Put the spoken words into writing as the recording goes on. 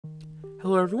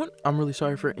Hello everyone, I'm really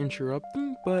sorry for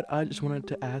interrupting, but I just wanted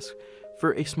to ask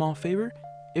for a small favor.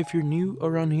 If you're new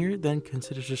around here, then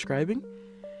consider subscribing.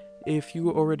 If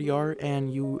you already are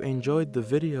and you enjoyed the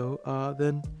video,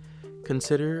 then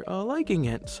consider liking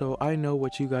it so I know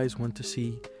what you guys want to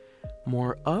see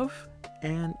more of.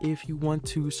 And if you want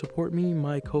to support me,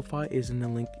 my Ko-Fi is in the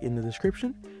link in the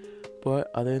description.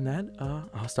 But other than that,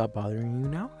 I'll stop bothering you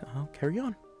now. I'll carry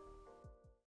on.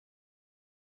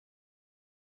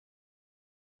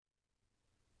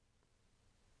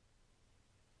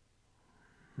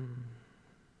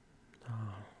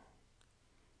 Oh.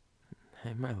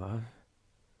 Hey, my love.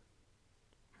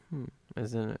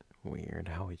 Isn't it weird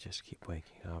how we just keep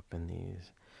waking up in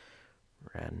these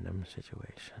random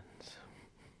situations?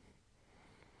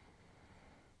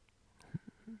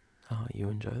 Oh, you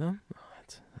enjoy them? Oh,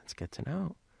 that's good to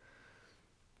know.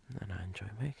 And I enjoy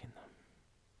making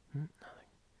them.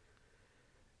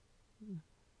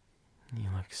 You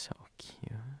look so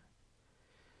cute.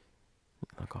 You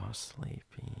look all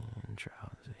sleepy and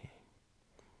drowsy.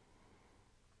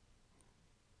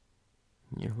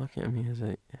 You're looking at me as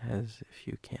if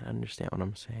you can't understand what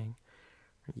I'm saying.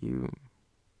 Are you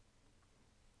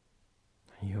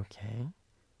okay?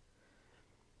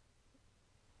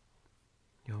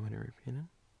 You want me to repeat it?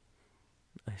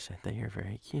 I said that you're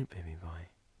very cute, baby boy.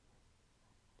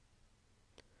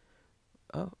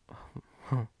 Oh,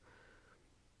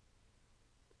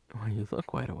 well, you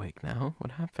look wide awake now.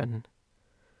 What happened?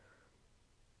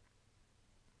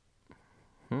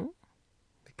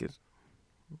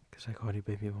 Because I called you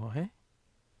baby boy?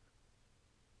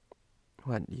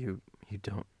 What, you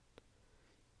don't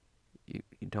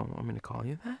want me to call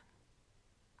you that?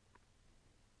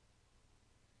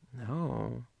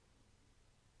 No.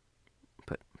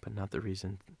 But not the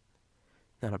reason,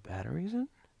 not a bad reason?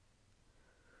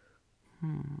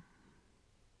 Not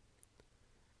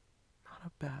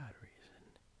a bad reason.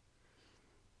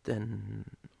 Then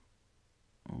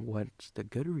what's the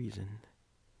good reason?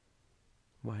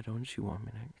 Why don't you want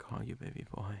me to call you baby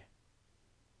boy?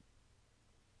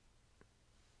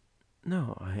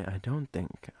 No, I don't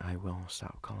think I will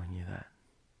stop calling you that.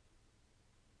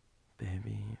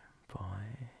 Baby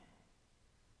boy.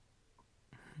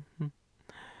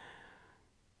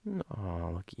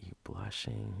 Oh, look at you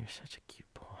blushing. You're such a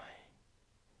cute boy.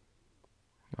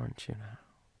 Aren't you now?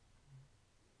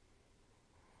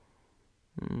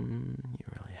 You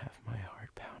really have my heart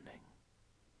pounding.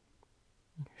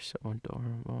 You're so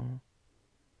adorable.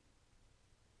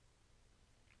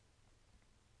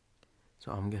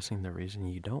 So I'm guessing the reason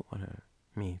you don't want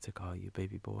me to call you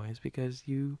baby boy is because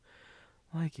you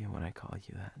like it when I call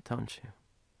you that, don't you?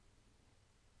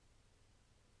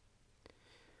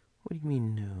 What do you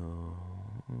mean, no?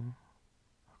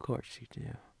 Of course you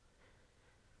do.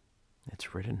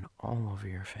 It's written all over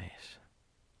your face.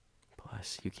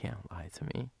 Plus, you can't lie to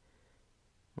me.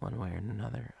 One way or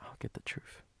another, I'll get the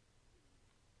truth.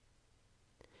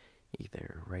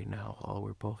 Either right now while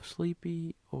we're both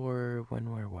sleepy, or when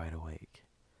we're wide awake.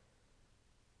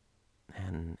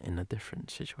 And in a different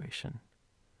situation.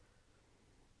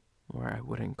 Where I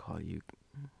wouldn't call you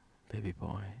baby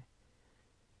boy.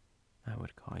 I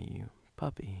would call you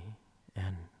puppy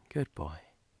and good boy.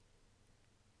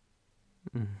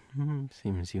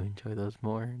 Seems you enjoy those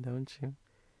more, don't you?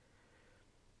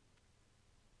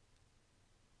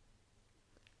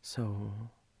 So,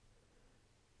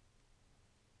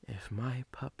 if my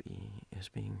puppy is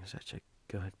being such a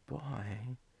good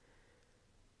boy,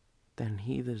 then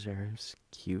he deserves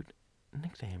cute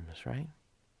nicknames, right?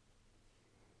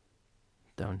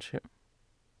 Don't you?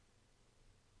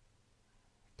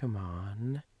 Come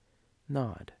on,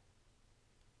 nod.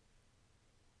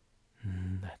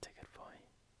 That's a good boy.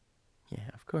 Yeah,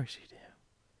 of course you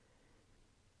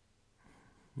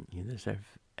do. You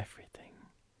deserve everything.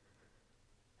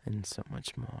 And so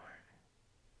much more.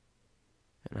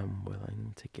 And I'm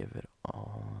willing to give it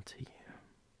all to you.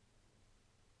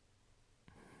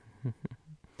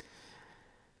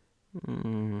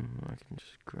 I can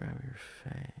just grab your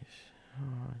face.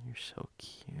 Oh, you're so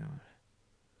cute.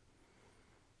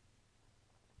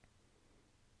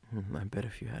 I bet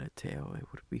if you had a tail, it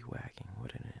would be wagging,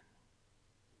 wouldn't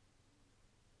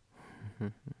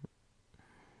it?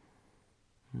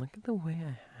 Look at the way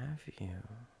I have you.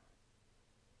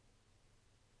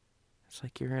 It's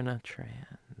like you're in a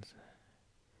trance.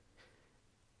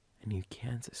 And you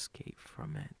can't escape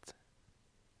from it.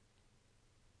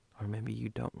 Or maybe you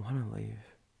don't want to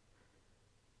leave.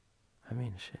 I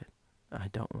mean, shit. I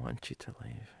don't want you to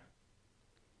leave.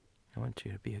 I want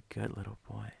you to be a good little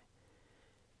boy.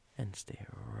 And stay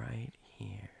right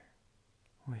here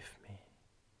with me.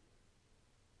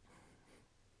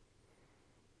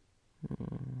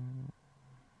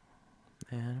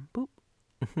 And boop.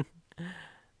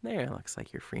 There, looks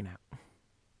like you're free now.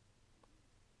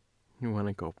 You want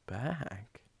to go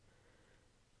back?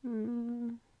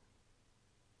 Maybe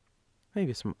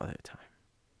some other time.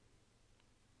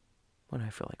 When I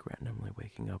feel like randomly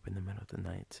waking up in the middle of the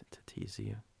night to tease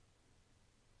you.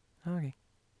 Okay.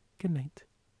 Good night.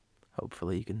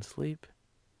 Hopefully you can sleep.